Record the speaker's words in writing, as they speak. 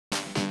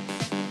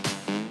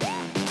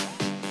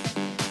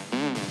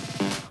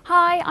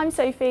Hi, I'm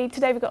Sophie.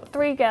 Today we've got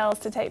 3 girls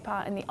to take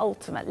part in the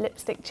ultimate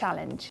lipstick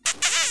challenge.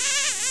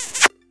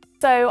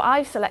 So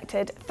I've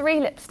selected 3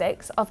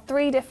 lipsticks of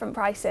 3 different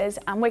prices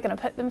and we're going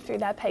to put them through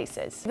their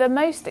paces. The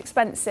most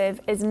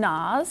expensive is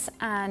Nars,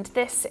 and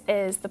this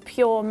is the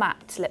Pure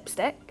Matte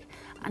lipstick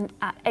and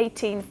at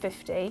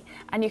 $18.50,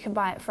 and you can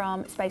buy it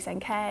from Space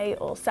NK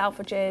or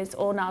Selfridges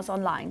or Nars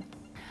online.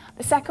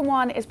 The second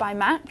one is by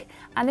MAC,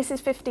 and this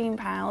is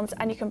 £15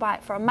 and you can buy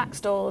it from MAC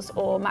stores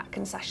or MAC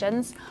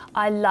concessions.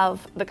 I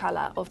love the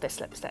colour of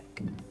this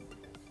lipstick.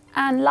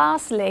 And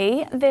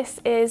lastly, this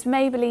is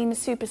Maybelline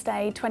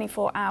Superstay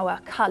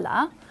 24-hour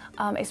colour.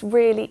 It's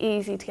really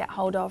easy to get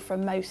hold of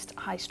from most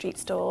high street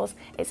stores.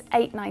 It's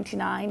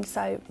 $8.99,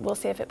 so we'll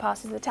see if it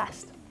passes the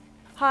test.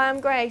 Hi,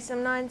 I'm Grace,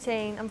 I'm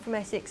 19, I'm from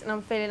Essex and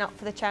I'm feeling up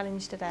for the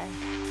challenge today.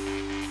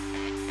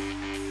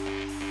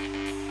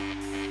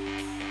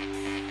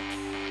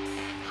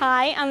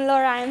 Hi, I'm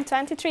Laura, I'm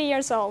 23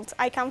 years old.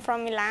 I come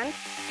from Milan.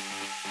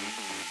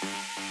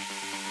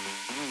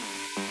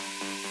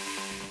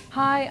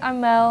 Hi, I'm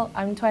Mel,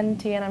 I'm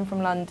 20 and I'm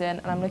from London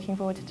and I'm looking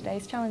forward to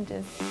today's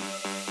challenges.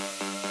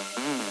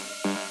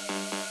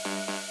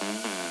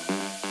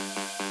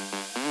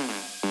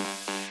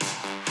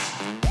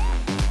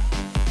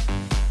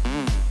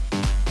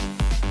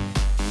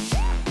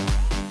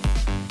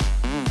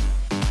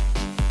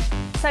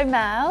 So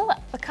Mel,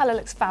 the colour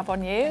looks fab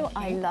on you.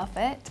 I love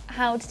it.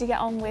 How did you get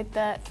on with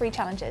the 3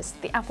 challenges?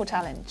 The apple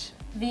challenge?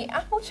 The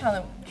apple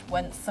challenge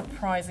went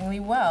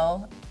surprisingly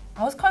well.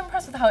 I was quite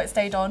impressed with how it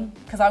stayed on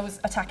because I was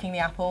attacking the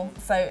apple,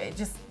 so it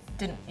just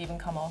didn't even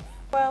come off.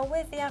 Well,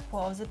 with the apple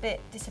I was a bit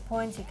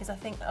disappointed because I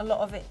think a lot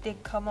of it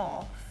did come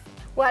off.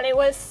 Well, it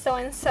was so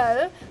and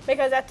so,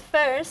 because at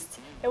first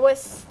it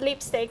was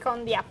lipstick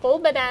on the apple,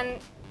 but then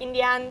in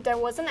the end there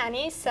wasn't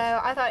any,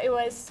 so I thought it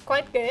was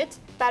quite good,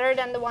 better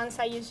than the ones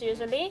I use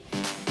usually.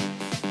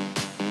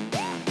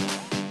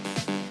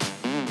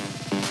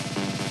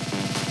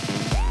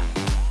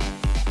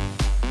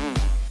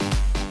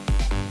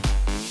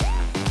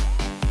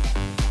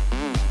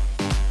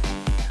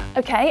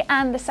 Okay,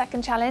 and the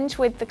second challenge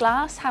with the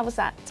glass, how was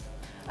that?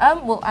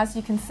 Well, as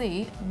you can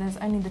see, there's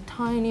only the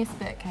tiniest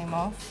bit came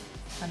off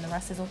and the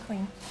rest is all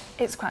clean.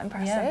 It's quite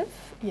impressive,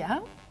 yeah.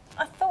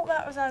 I thought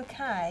that was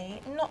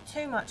okay. Not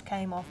too much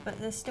came off, but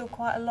there's still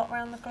quite a lot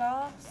around the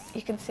glass.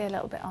 You can see a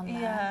little bit on there.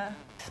 Yeah.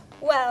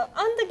 Well,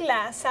 on the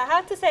glass, I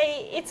have to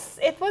say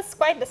it was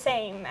quite the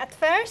same. At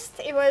first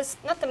it was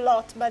not a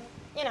lot, but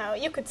you know,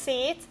 you could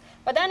see it,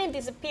 but then it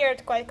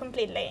disappeared quite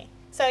completely.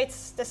 So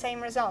it's the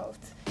same result.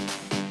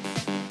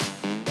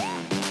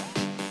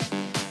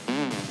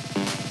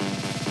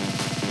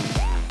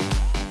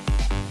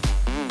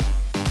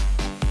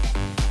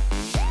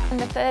 And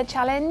the third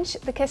challenge,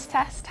 the kiss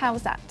test, how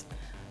was that?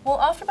 Well,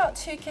 after about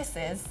 2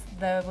 kisses,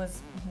 there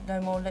was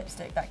no more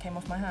lipstick that came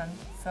off my hand,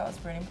 so that was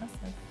really impressive.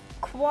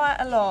 Quite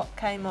a lot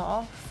came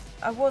off.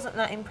 I wasn't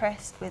that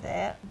impressed with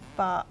it,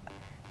 but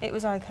it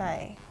was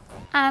okay.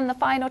 And the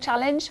final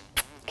challenge,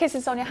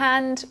 kisses on your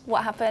hand,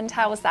 what happened,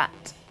 how was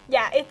that?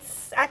 Yeah,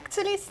 it's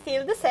actually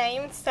still the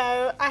same,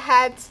 so I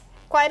had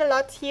quite a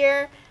lot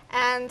here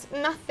and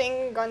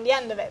nothing on the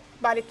end of it,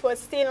 but it was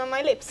still on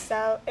my lips,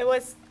 so it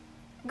was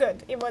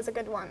good. It was a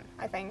good one,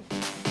 I think.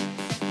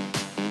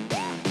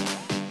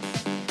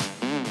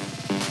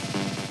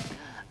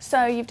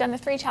 So you've done the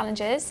 3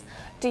 challenges.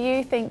 Do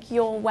you think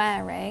you're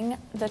wearing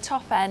the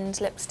top end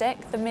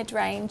lipstick, the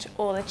mid-range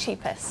or the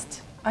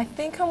cheapest? I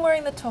think I'm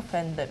wearing the top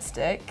end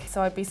lipstick,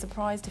 so I'd be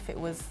surprised if it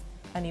was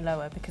any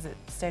lower because it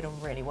stayed on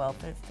really well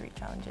for the 3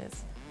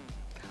 challenges.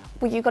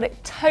 Well, you got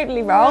it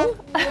totally wrong.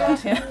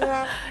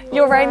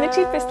 You're wearing the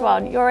cheapest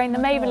one. You're wearing the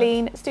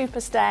Maybelline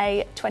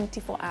Superstay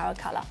 24-hour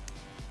colour.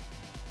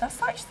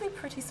 That's actually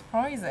pretty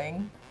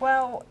surprising.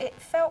 Well, it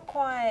felt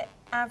quite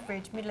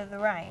average, middle of the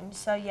range,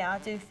 so yeah, I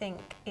do think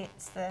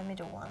it's the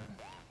middle one.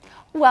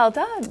 Well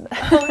done.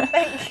 Oh,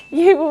 thank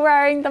you. You were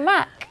wearing the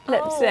MAC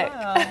lipstick,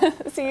 wow.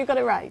 so you got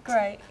it right.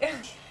 Great.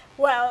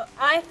 Well,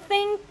 I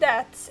think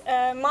that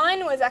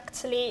mine was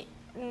actually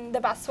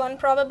the best one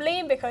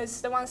probably,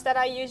 because the ones that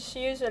I use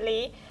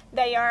usually,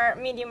 they are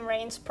medium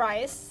range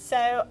price,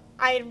 so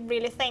I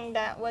really think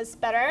that was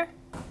better.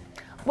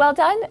 Well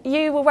done.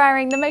 You were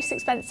wearing the most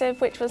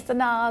expensive, which was the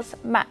Nars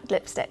matte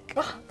lipstick.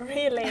 Oh,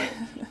 really?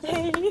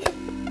 Yay!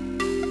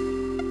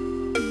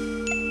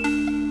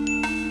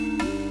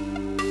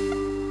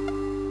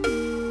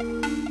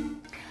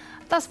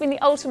 That's been the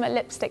ultimate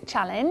lipstick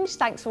challenge.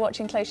 Thanks for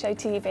watching Close Show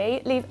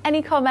TV. Leave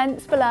any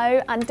comments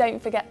below and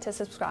don't forget to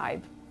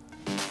subscribe.